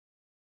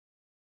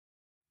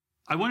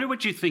I wonder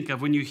what you think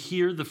of when you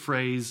hear the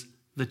phrase,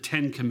 the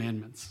 10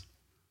 Commandments.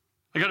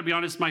 I got to be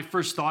honest, my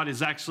first thought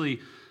is actually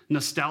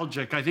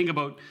nostalgic. I think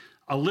about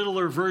a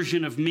littler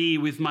version of me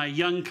with my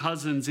young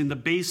cousins in the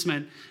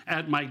basement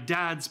at my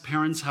dad's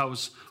parents'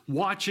 house,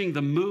 watching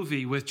the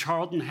movie with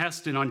Charlton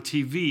Heston on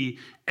TV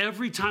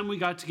every time we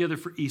got together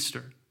for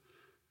Easter.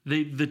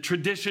 The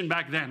tradition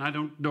back then, I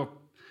don't know if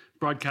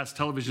broadcast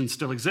television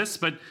still exists,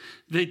 but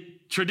the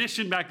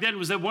tradition back then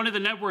was that one of the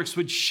networks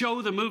would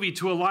show the movie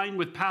to align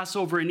with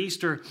Passover and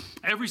Easter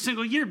every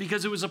single year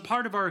because it was a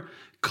part of our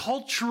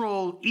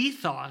cultural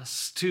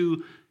ethos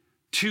to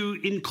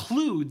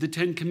include the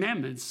 10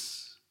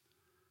 Commandments.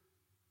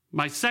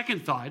 My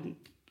second thought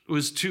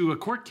was to a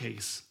court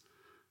case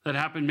that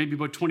happened maybe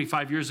about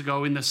 25 years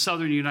ago in the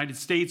southern United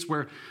States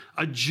where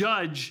a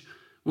judge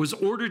was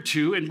ordered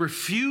to and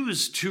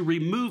refused to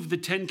remove the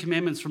 10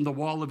 Commandments from the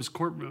wall of his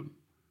courtroom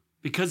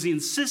because he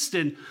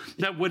insisted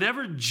that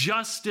whatever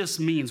justice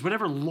means,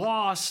 whatever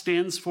law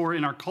stands for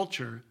in our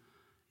culture,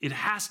 it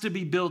has to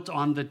be built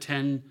on the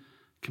 10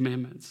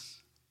 Commandments.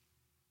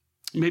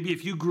 Maybe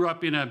if you grew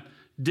up in a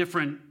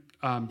different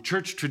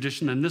church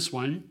tradition than this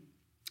one,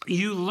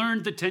 you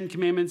learned the 10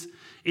 Commandments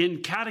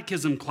in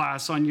catechism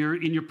class in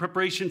your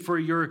preparation for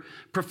your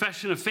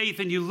profession of faith,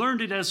 and you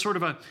learned it as sort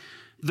of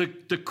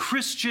the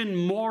Christian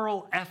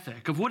moral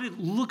ethic of what it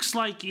looks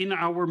like in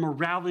our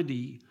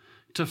morality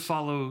to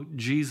follow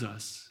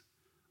Jesus.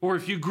 Or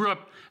if you grew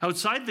up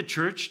outside the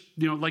church,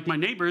 like my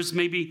neighbors,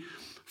 maybe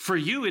for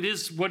you it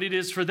is what it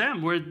is for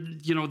them, where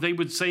they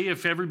would say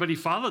if everybody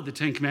followed the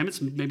 10 Commandments,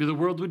 maybe the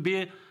world would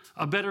be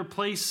a better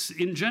place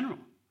in general.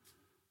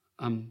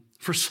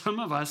 For some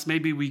of us,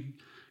 maybe we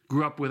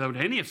grew up without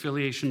any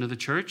affiliation to the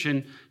church,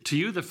 and to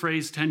you, the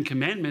phrase 10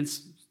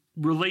 Commandments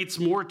relates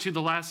more to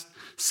the last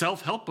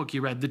self-help book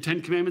you read, the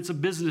 10 Commandments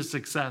of Business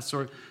Success,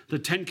 or the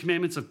 10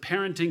 Commandments of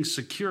Parenting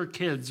Secure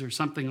Kids, or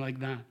something like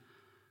that.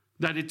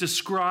 That it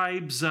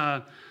describes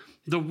the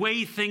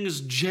way things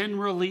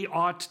generally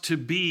ought to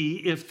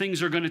be if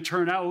things are going to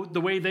turn out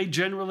the way they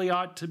generally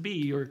ought to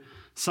be, or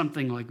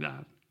something like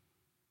that.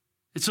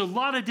 It's a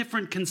lot of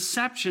different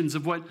conceptions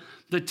of what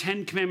the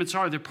 10 Commandments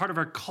are. They're part of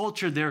our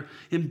culture. They're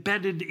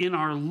embedded in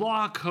our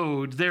law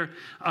code.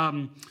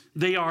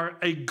 They are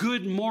a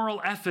good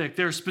moral ethic.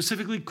 They're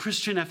specifically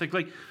Christian ethic.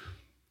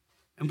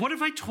 And what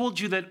if I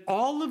told you that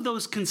all of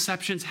those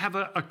conceptions have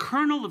a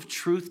kernel of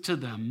truth to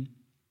them,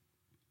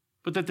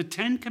 but that the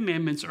 10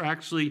 Commandments are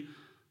actually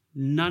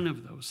none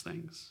of those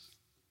things?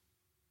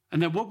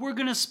 And that what we're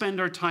going to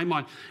spend our time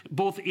on,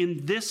 both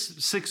in this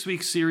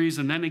 6-week series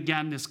and then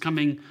again this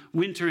coming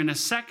winter in a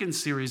second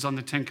series on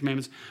the 10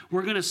 Commandments,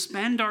 we're going to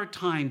spend our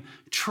time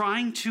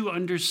trying to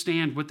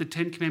understand what the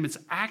 10 Commandments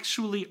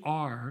actually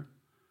are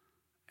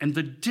and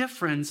the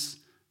difference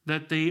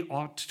that they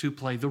ought to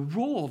play, the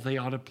role they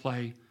ought to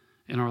play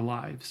in our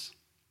lives.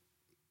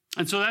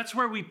 And so that's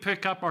where we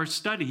pick up our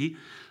study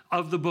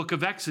of the book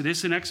of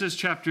Exodus in Exodus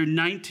chapter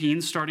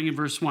 19, starting in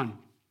verse 1,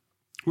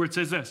 where it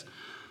says this: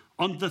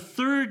 on the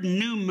third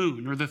new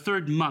moon, or the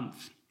third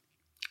month,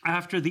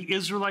 after the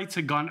Israelites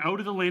had gone out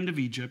of the land of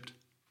Egypt,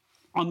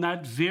 on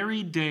that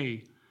very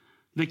day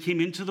they came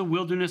into the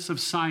wilderness of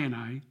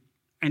Sinai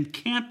and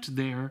camped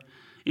there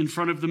in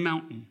front of the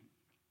mountain.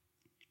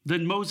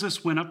 Then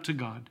Moses went up to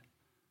God,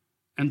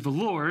 and the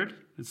Lord,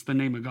 it's the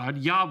name of God,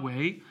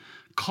 Yahweh,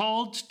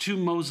 called to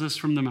Moses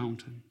from the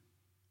mountain.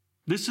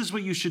 This is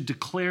what you should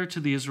declare to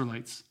the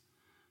Israelites.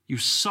 You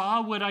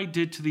saw what I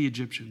did to the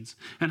Egyptians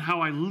and how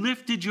I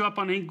lifted you up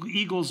on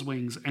eagle's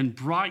wings and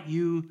brought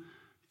you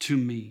to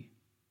me.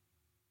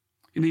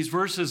 In these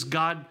verses,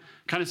 God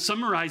kind of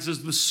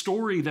summarizes the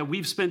story that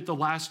we've spent the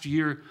last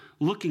year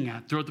looking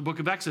at throughout the book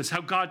of Exodus,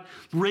 how God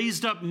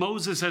raised up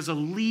Moses as a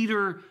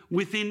leader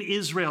within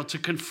Israel to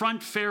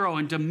confront Pharaoh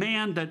and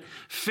demand that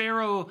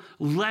Pharaoh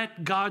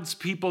let God's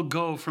people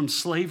go from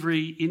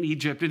slavery in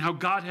Egypt, and how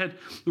God had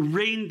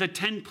rained the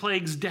 10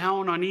 plagues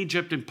down on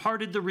Egypt and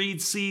parted the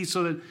Red Sea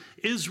so that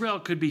Israel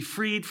could be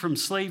freed from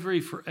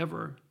slavery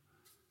forever.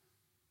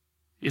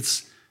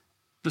 It's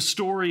the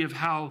story of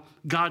how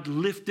God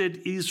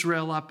lifted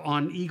Israel up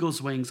on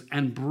eagle's wings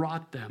and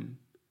brought them.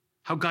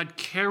 How God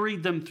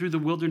carried them through the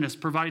wilderness,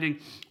 providing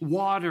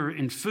water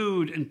and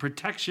food and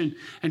protection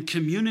and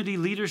community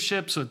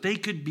leadership so that they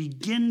could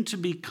begin to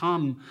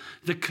become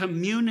the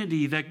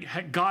community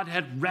that God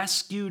had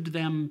rescued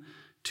them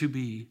to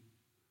be.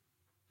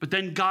 But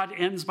then God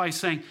ends by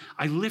saying,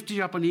 I lifted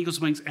you up on eagle's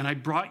wings and I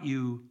brought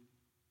you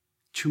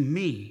to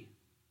me.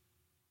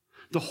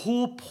 The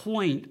whole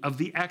point of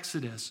the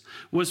Exodus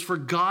was for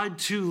God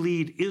to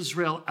lead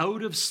Israel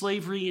out of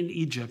slavery in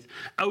Egypt,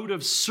 out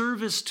of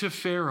service to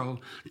Pharaoh,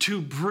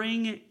 to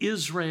bring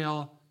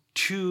Israel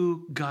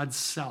to God's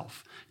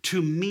self,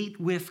 to meet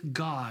with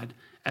God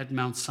at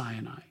Mount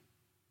Sinai.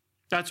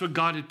 That's what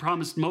God had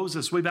promised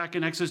Moses way back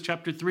in Exodus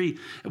chapter 3.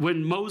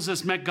 When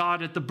Moses met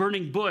God at the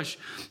burning bush,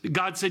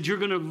 God said, you're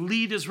going to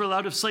lead Israel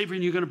out of slavery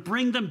and you're going to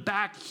bring them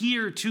back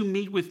here to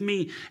meet with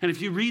me. And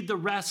if you read the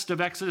rest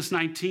of Exodus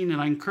 19,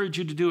 and I encourage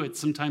you to do it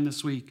sometime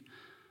this week,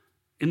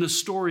 In the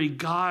story,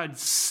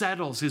 God's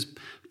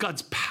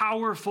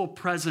powerful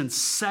presence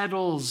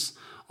settles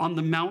on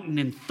the mountain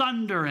in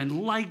thunder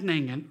and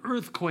lightning and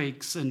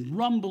earthquakes and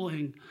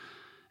rumbling.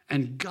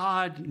 And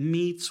God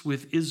meets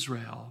with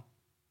Israel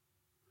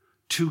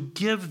to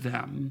give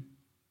them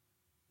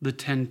the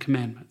 10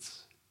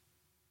 Commandments.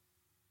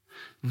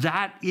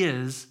 That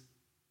is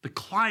the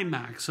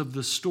climax of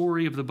the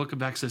story of the book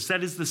of Exodus.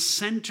 That is the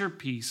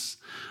centerpiece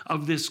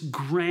of this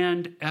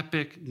grand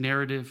epic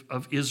narrative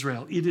of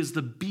Israel. It is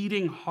the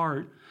beating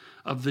heart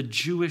of the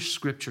Jewish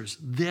scriptures.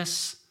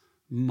 This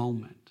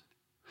moment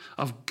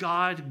of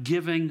God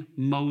giving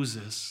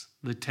Moses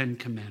the 10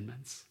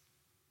 Commandments.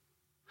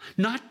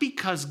 Not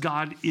because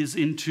God is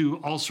into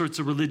all sorts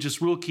of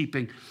religious rule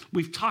keeping.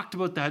 We've talked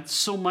about that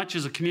so much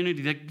as a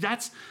community that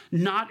that's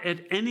not at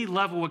any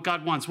level what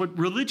God wants. What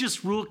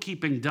religious rule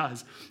keeping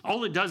does,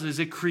 all it does is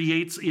it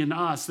creates in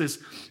us this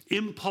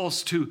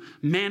impulse to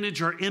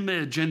manage our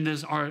image and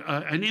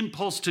an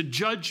impulse to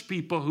judge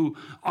people who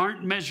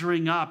aren't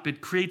measuring up. It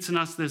creates in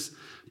us this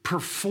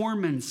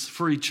performance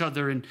for each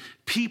other and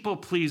people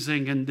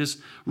pleasing and this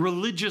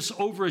religious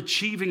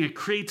overachieving. It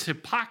creates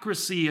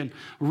hypocrisy and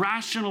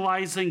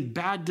rationalizing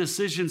bad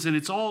decisions. And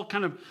it's all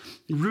kind of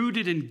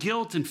rooted in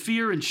guilt and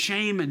fear and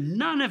shame. And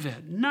none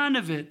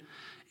of it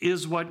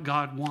is what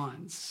God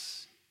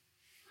wants.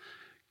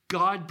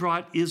 God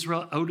brought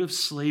Israel out of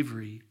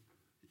slavery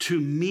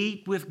to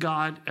meet with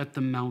God at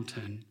the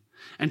mountain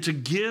and to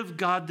give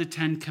God the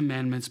 10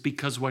 Commandments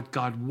because what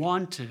God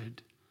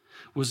wanted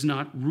was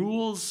not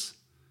rules,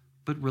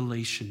 but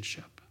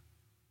relationship.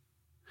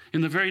 In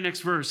the very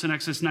next verse, in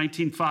Exodus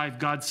 19:5,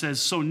 God says,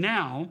 "So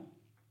now,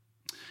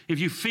 if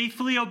you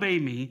faithfully obey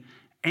me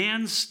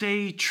and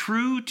stay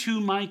true to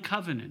my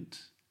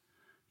covenant,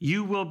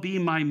 you will be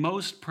my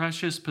most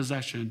precious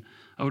possession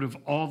out of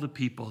all the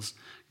peoples."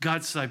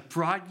 God said, "I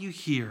brought you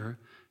here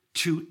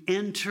to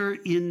enter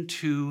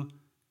into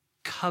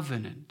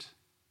covenant,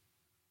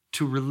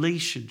 to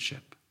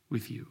relationship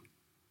with you."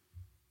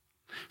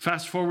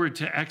 Fast forward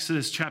to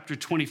Exodus chapter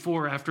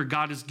 24, after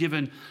God has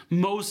given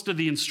most of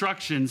the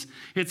instructions,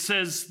 it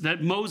says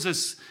that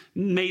Moses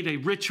made a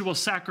ritual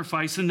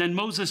sacrifice, and then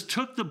Moses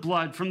took the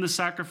blood from the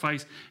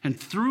sacrifice and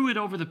threw it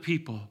over the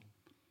people.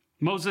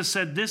 Moses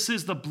said, "This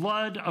is the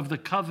blood of the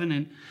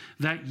covenant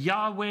that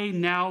Yahweh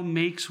now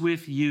makes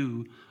with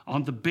you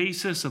on the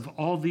basis of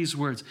all these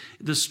words."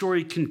 The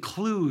story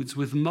concludes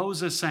with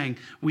Moses saying,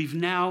 we've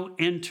now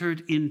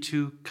entered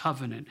into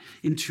covenant,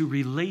 into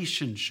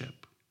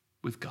relationship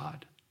with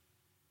God.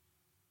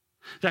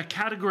 That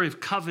category of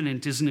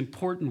covenant is an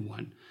important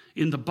one.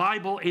 In the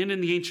Bible and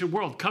in the ancient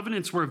world,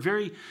 covenants were a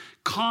very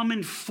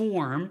common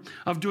form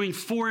of doing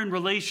foreign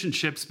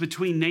relationships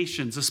between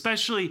nations,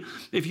 especially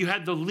if you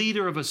had the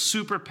leader of a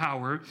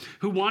superpower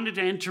who wanted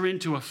to enter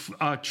into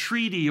a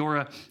treaty or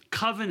a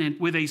covenant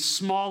with a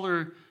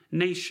smaller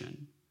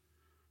nation.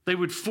 They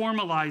would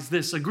formalize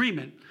this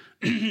agreement.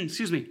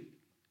 Excuse me.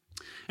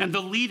 And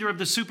the leader of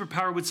the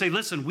superpower would say,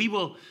 listen,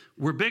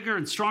 we're bigger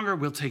and stronger.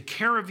 We'll take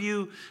care of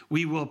you.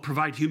 We will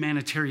provide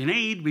humanitarian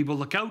aid. We will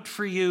look out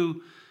for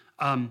you.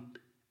 And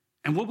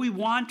what we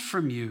want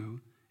from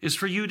you is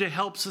for you to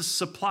help us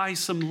supply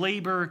some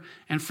labor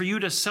and for you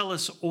to sell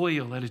us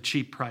oil at a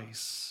cheap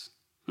price.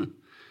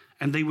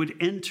 And they would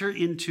enter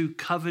into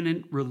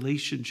covenant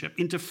relationship,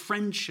 into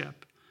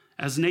friendship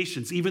as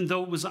nations, even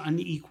though it was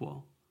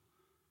unequal.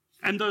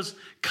 And those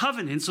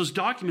covenants, those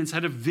documents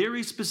had a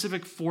very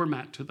specific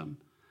format to them.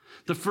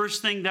 The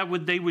first thing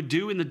that they would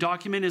do in the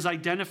document is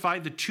identify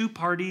the two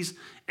parties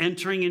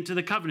entering into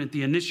the covenant,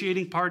 the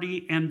initiating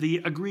party and the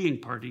agreeing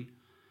party.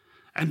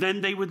 And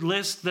then they would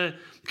list the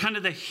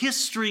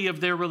history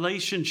of their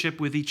relationship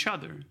with each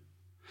other.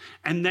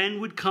 And then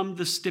would come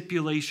the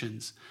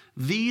stipulations.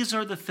 These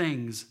are the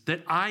things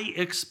that I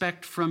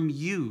expect from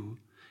you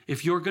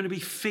if you're going to be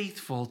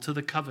faithful to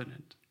the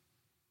covenant.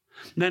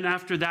 Then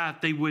after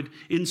that, they would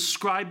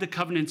inscribe the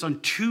covenants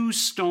on 2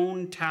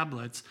 stone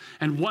tablets,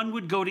 and one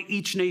would go to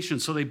each nation.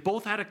 So they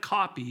both had a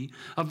copy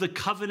of the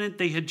covenant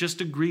they had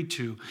just agreed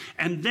to.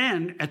 And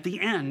then at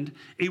the end,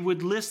 it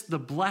would list the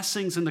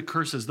blessings and the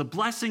curses, the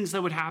blessings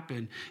that would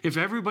happen if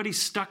everybody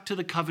stuck to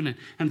the covenant,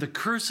 and the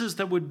curses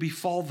that would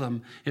befall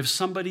them if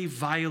somebody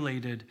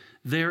violated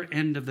their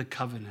end of the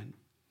covenant.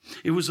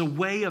 It was a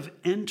way of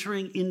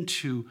entering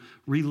into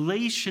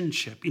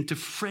relationship, into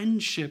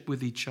friendship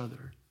with each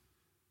other.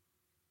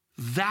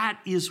 That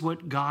is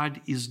what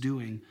God is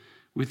doing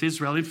with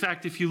Israel. In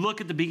fact, if you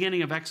look at the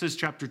beginning of Exodus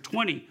chapter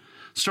 20,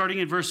 starting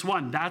in verse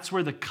 1, that's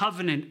where the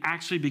covenant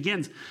actually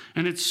begins.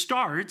 And it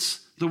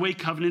starts the way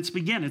covenants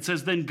begin. It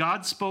says, "Then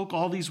God spoke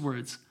all these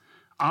words,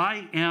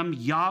 I am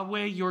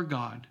Yahweh your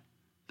God,"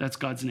 that's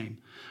God's name,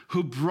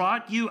 "who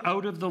brought you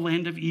out of the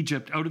land of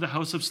Egypt, out of the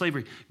house of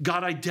slavery."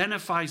 God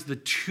identifies the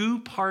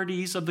two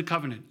parties of the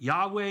covenant,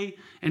 Yahweh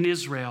and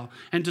Israel,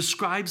 and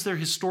describes their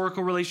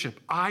historical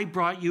relationship. I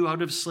brought you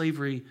out of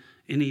slavery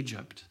in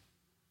Egypt.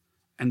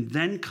 And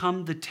then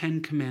come the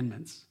 10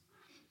 Commandments,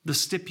 the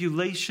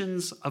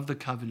stipulations of the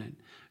covenant.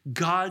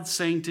 God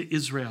saying to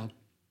Israel,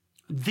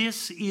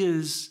 this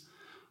is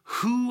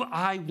who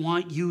I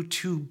want you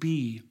to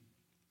be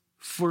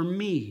for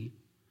me,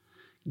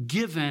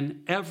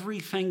 given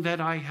everything that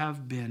I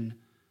have been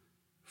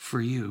for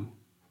you.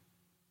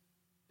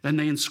 Then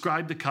they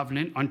inscribed the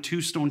covenant on 2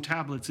 stone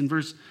tablets. In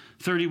verse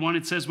 31,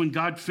 it says, when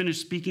God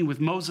finished speaking with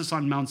Moses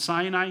on Mount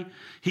Sinai,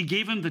 he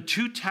gave him the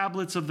 2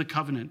 tablets of the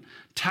covenant,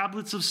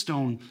 tablets of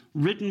stone,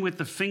 written with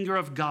the finger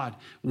of God.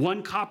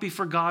 1 copy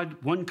for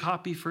God, 1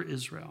 copy for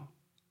Israel.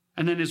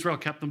 And then Israel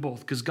kept them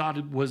both because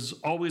God was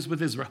always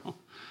with Israel.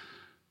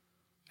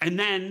 And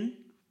then,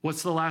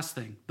 what's the last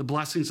thing? The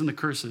blessings and the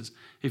curses.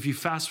 If you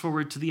fast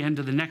forward to the end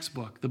of the next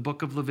book, the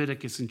book of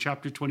Leviticus in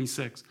chapter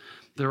 26,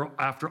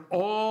 after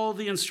all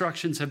the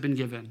instructions have been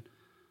given,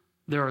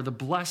 there are the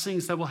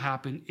blessings that will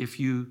happen if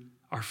you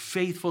are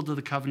faithful to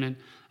the covenant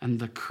and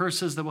the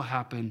curses that will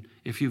happen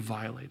if you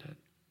violate it.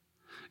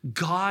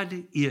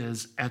 God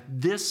is at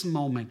this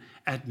moment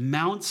at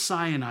Mount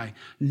Sinai,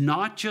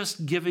 not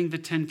just giving the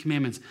 10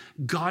 commandments.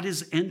 God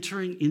is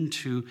entering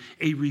into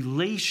a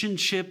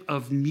relationship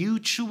of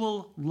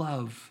mutual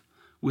love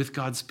with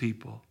God's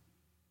people,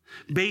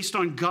 based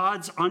on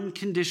God's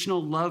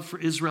unconditional love for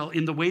Israel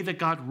in the way that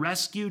God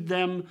rescued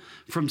them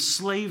from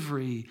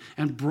slavery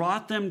and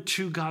brought them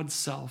to God's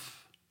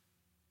self,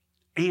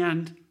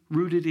 and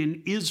rooted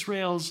in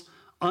Israel's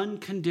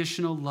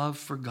unconditional love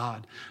for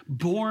God,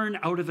 born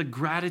out of the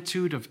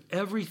gratitude of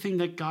everything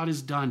that God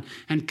has done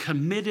and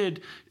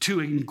committed to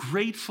in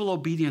grateful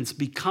obedience,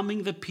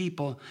 becoming the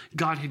people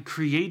God had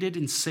created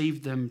and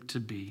saved them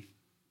to be.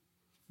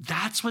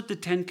 That's what the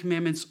 10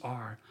 Commandments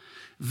are.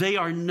 They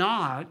are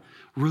not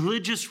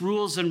religious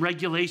rules and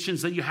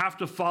regulations that you have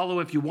to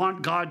follow if you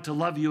want God to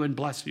love you and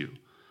bless you.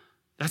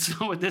 That's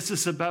not what this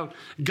is about.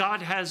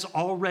 God has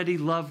already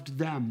loved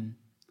them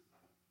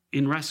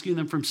in rescuing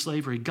them from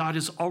slavery. God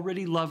has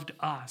already loved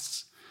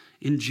us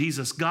in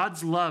Jesus.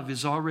 God's love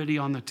is already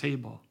on the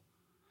table.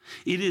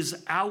 It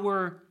is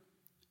our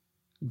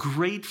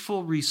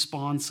grateful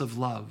response of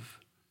love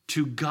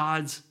to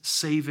God's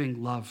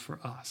saving love for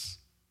us.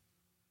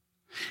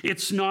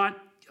 It's not,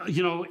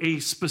 a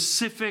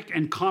specific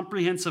and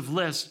comprehensive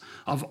list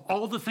of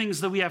all the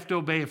things that we have to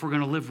obey if we're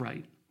going to live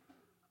right.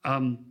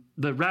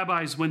 The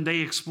rabbis, when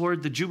they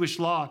explored the Jewish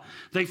law,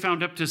 they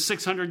found up to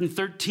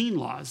 613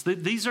 laws.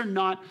 These are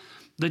not,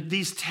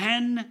 these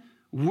 10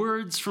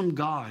 words from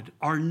God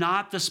are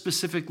not the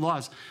specific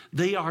laws.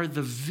 They are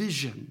the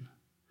vision.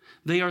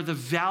 They are the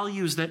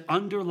values that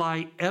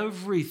underlie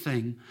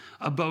everything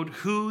about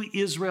who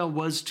Israel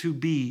was to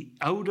be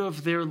out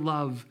of their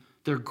love,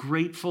 their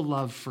grateful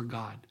love for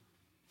God.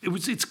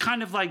 It's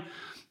kind of like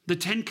the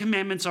 10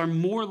 Commandments are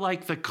more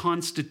like the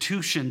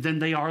Constitution than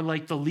they are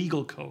like the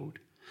legal code.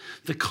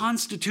 The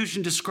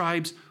Constitution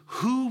describes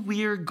who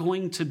we're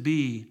going to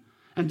be,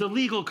 and the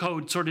legal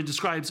code sort of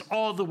describes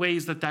all the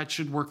ways that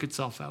should work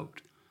itself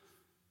out.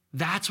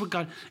 That's what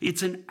God,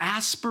 it's an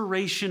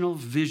aspirational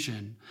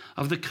vision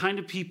of the kind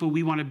of people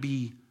we want to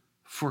be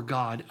for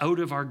God out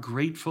of our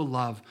grateful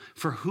love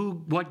for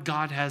what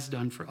God has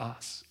done for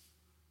us.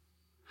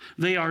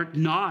 They are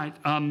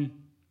not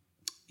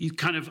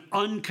kind of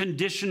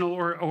unconditional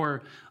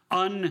or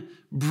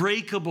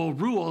unbreakable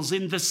rules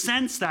in the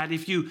sense that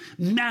if you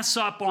mess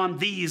up on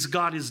these,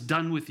 God is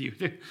done with you.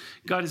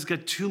 God has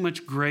got too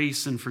much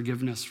grace and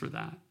forgiveness for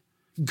that.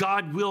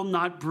 God will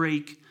not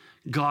break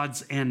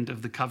God's end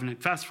of the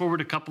covenant. Fast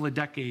forward a couple of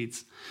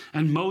decades,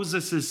 and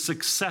Moses'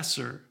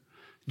 successor,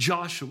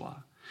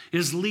 Joshua,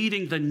 is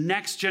leading the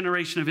next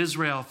generation of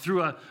Israel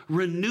through a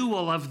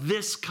renewal of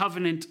this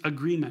covenant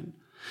agreement.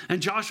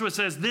 And Joshua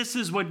says, this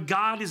is what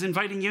God is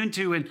inviting you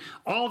into. And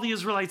all the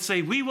Israelites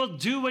say, we will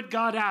do what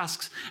God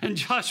asks. And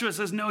Joshua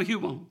says, no, you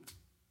won't.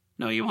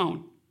 No, you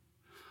won't.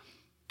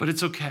 But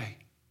it's okay,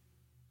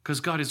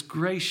 because God is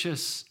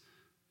gracious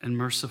and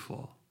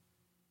merciful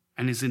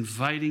and is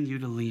inviting you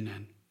to lean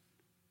in.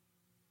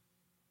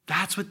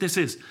 That's what this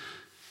is.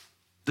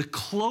 The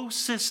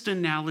closest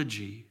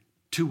analogy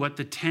to what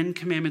the 10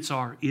 Commandments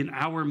are in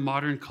our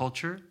modern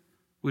culture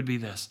would be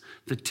this.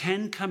 The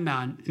 10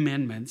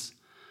 Commandments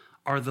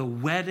are the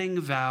wedding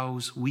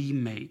vows we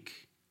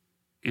make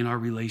in our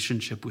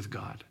relationship with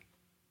God.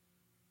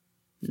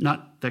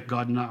 Not that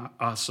God and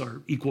us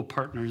are equal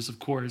partners, of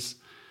course,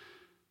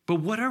 but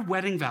what are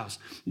wedding vows?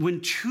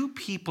 When two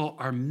people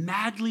are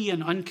madly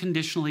and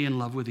unconditionally in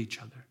love with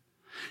each other,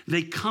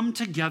 they come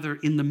together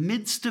in the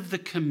midst of the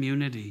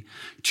community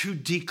to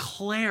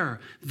declare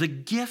the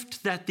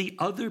gift that the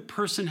other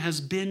person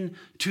has been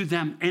to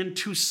them and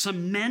to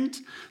cement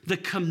the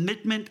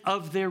commitment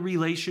of their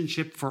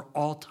relationship for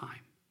all time.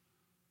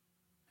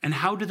 And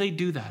how do they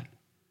do that?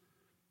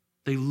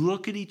 They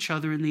look at each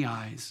other in the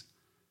eyes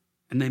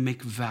and they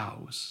make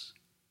vows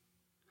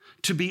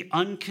to be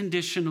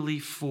unconditionally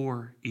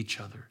for each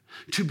other,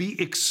 to be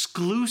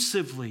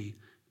exclusively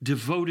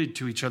devoted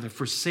to each other,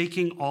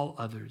 forsaking all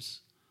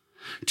others,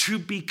 to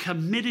be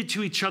committed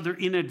to each other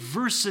in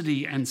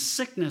adversity and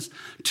sickness,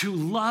 to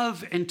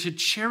love and to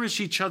cherish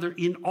each other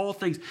in all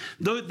things.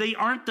 Though they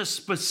aren't the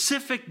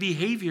specific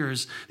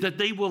behaviors that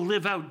they will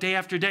live out day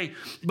after day,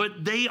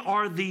 but they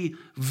are the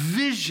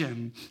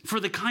vision for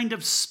the kind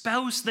of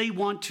spouse they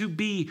want to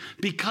be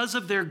because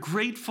of their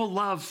grateful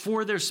love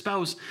for their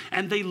spouse.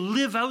 And they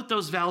live out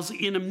those vows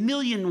in a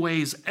million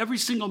ways every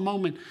single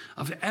moment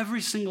of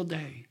every single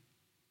day.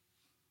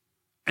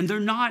 And they're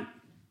not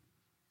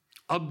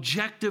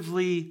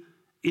objectively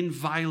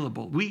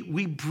inviolable.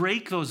 We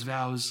break those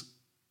vows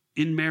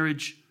in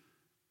marriage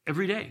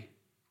every day.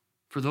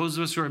 For those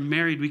of us who are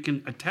married, we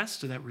can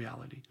attest to that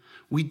reality.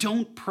 We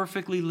don't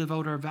perfectly live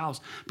out our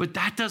vows, but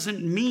that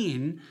doesn't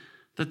mean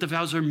that the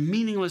vows are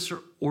meaningless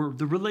or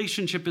the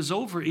relationship is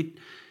over.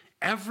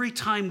 Every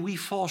time we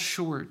fall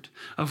short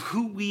of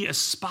who we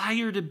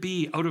aspire to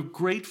be out of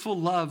grateful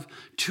love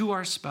to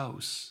our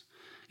spouse,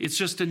 it's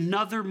just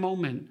another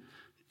moment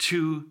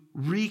to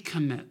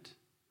recommit,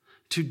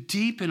 to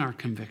deepen our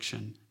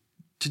conviction,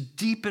 to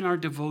deepen our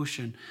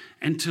devotion,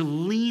 and to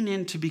lean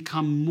in to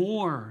become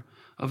more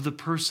of the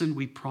person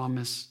we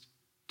promised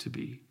to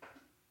be.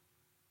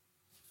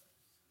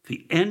 At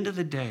the end of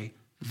the day,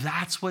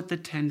 that's what the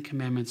 10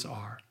 Commandments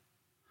are.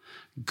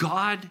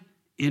 God,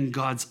 in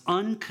God's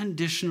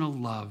unconditional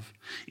love,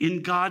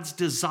 in God's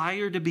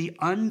desire to be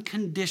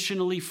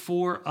unconditionally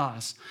for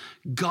us,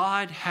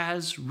 God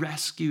has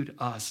rescued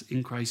us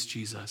in Christ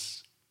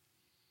Jesus.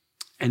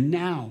 And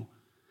now,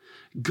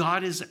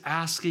 God is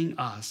asking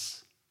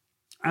us,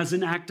 as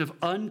an act of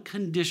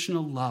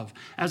unconditional love,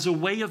 as a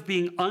way of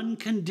being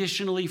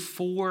unconditionally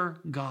for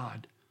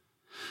God,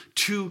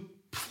 to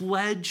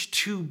pledge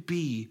to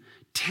be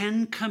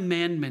 10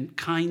 commandment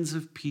kinds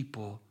of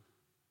people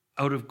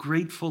out of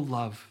grateful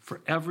love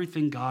for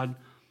everything God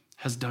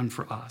has done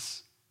for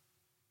us.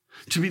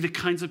 To be the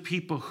kinds of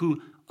people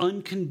who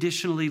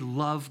unconditionally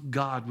love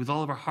God with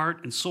all of our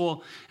heart and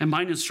soul and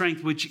mind and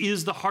strength, which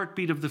is the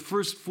heartbeat of the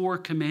first 4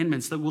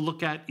 commandments that we'll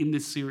look at in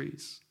this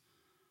series.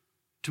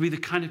 To be the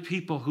kind of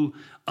people who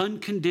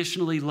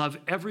unconditionally love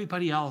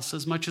everybody else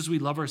as much as we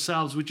love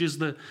ourselves, which is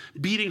the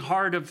beating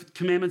heart of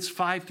commandments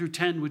 5 through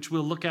 10, which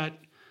we'll look at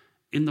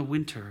in the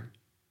winter,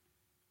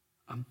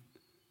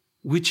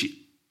 which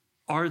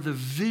are the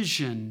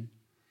vision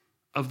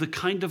of the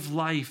kind of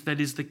life that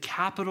is the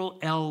capital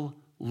L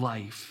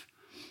life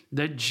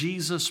that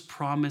Jesus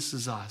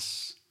promises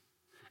us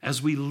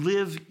as we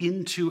live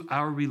into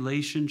our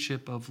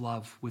relationship of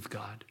love with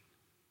God.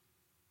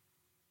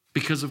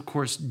 Because, of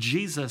course,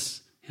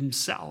 Jesus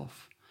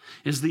himself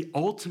is the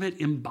ultimate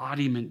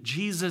embodiment.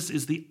 Jesus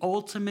is the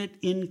ultimate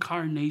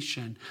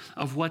incarnation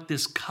of what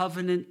this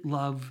covenant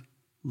love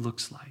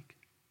looks like.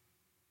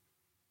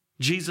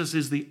 Jesus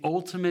is the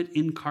ultimate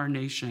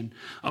incarnation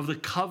of the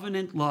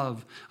covenant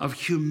love of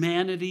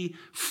humanity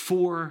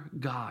for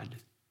God.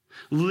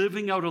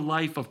 Living out a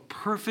life of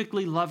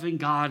perfectly loving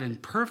God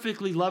and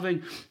perfectly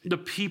loving the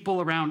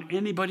people around,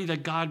 anybody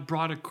that God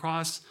brought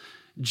across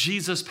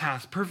Jesus'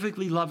 path,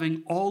 perfectly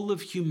loving all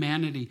of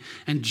humanity.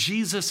 And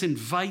Jesus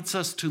invites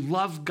us to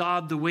love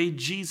God the way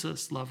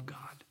Jesus loved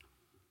God.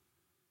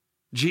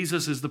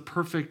 Jesus is the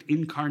perfect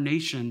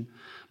incarnation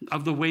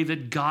of the way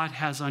that God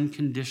has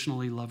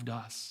unconditionally loved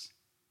us.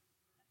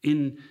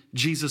 In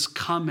Jesus'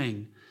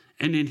 coming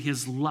and in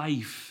his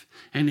life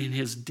and in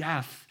his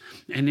death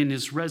and in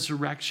his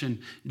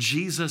resurrection,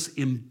 Jesus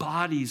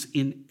embodies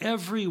in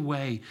every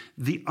way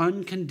the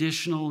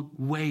unconditional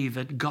way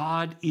that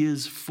God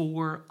is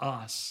for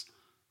us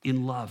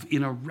in love,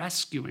 in a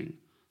rescuing,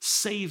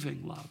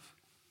 saving love.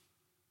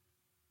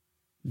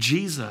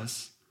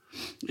 Jesus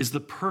is the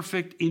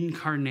perfect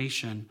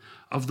incarnation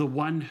of the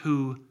one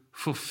who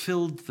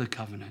fulfilled the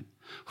covenant,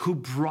 who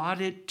brought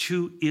it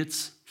to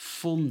its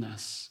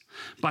fullness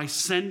by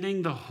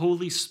sending the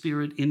Holy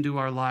Spirit into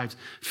our lives,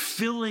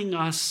 filling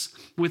us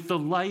with the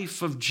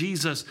life of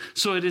Jesus.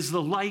 So it is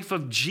the life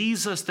of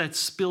Jesus that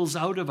spills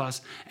out of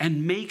us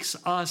and makes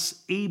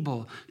us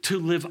able to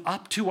live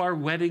up to our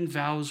wedding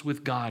vows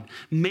with God,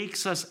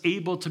 makes us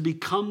able to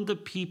become the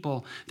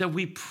people that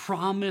we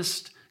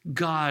promised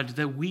God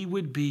that we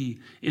would be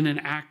in an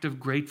act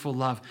of grateful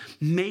love,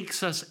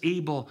 makes us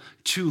able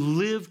to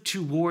live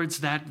towards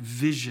that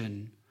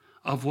vision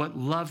of what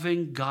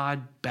loving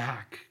God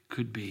back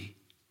could be.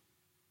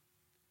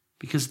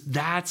 Because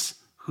that's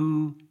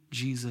who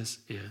Jesus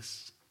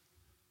is.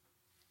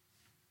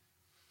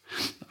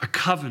 A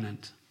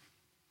covenant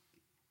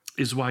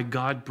is why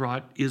God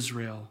brought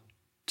Israel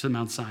to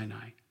Mount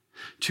Sinai,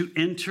 to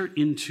enter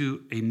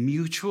into a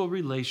mutual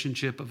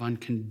relationship of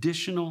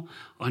unconditional,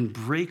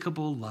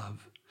 unbreakable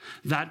love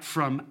that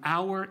from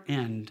our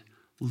end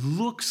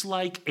looks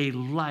like a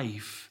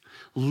life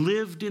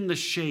lived in the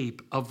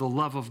shape of the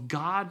love of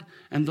God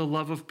and the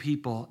love of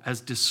people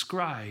as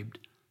described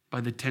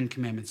by the 10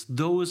 Commandments.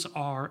 Those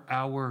are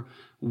our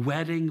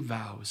wedding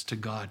vows to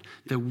God,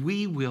 that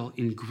we will,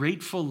 in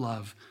grateful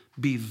love,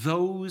 be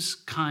those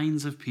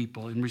kinds of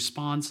people in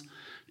response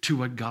to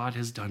what God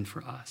has done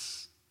for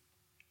us.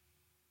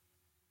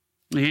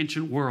 In the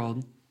ancient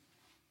world,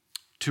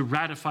 to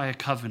ratify a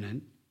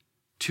covenant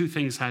two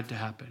things had to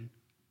happen.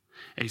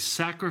 A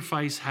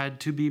sacrifice had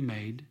to be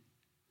made,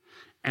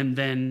 and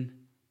then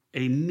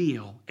a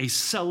meal, a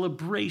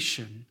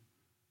celebration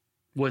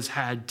was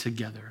had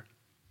together.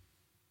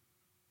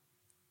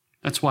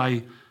 That's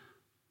why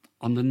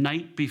on the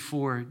night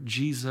before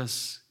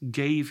Jesus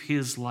gave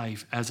his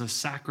life as a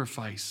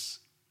sacrifice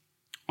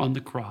on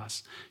the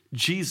cross,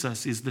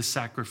 Jesus is the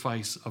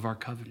sacrifice of our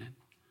covenant.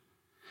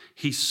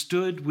 He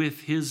stood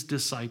with his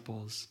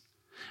disciples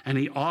and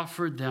he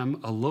offered them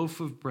a loaf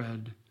of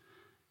bread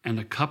and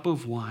a cup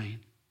of wine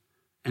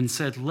and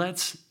said,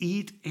 let's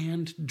eat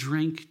and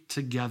drink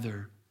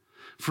together.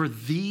 For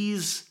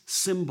these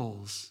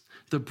symbols,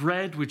 the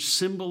bread which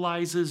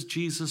symbolizes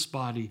Jesus'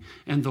 body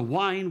and the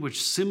wine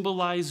which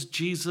symbolized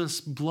Jesus'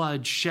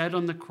 blood shed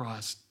on the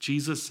cross,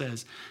 Jesus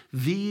says,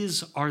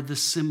 these are the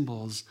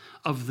symbols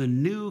of the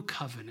new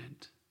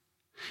covenant.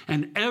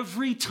 And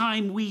every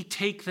time we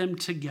take them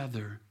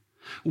together,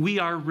 we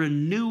are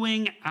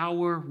renewing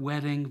our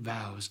wedding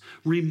vows,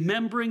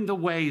 remembering the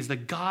ways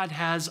that God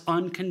has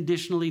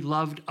unconditionally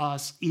loved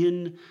us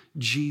in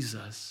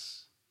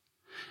Jesus,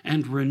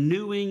 and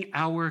renewing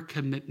our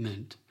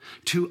commitment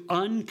to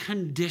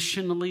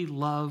unconditionally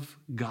love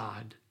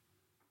God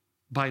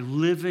by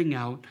living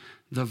out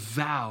the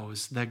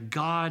vows that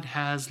God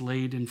has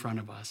laid in front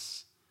of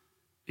us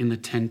in the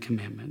 10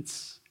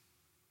 Commandments.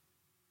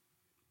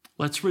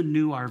 Let's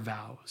renew our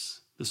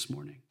vows this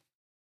morning.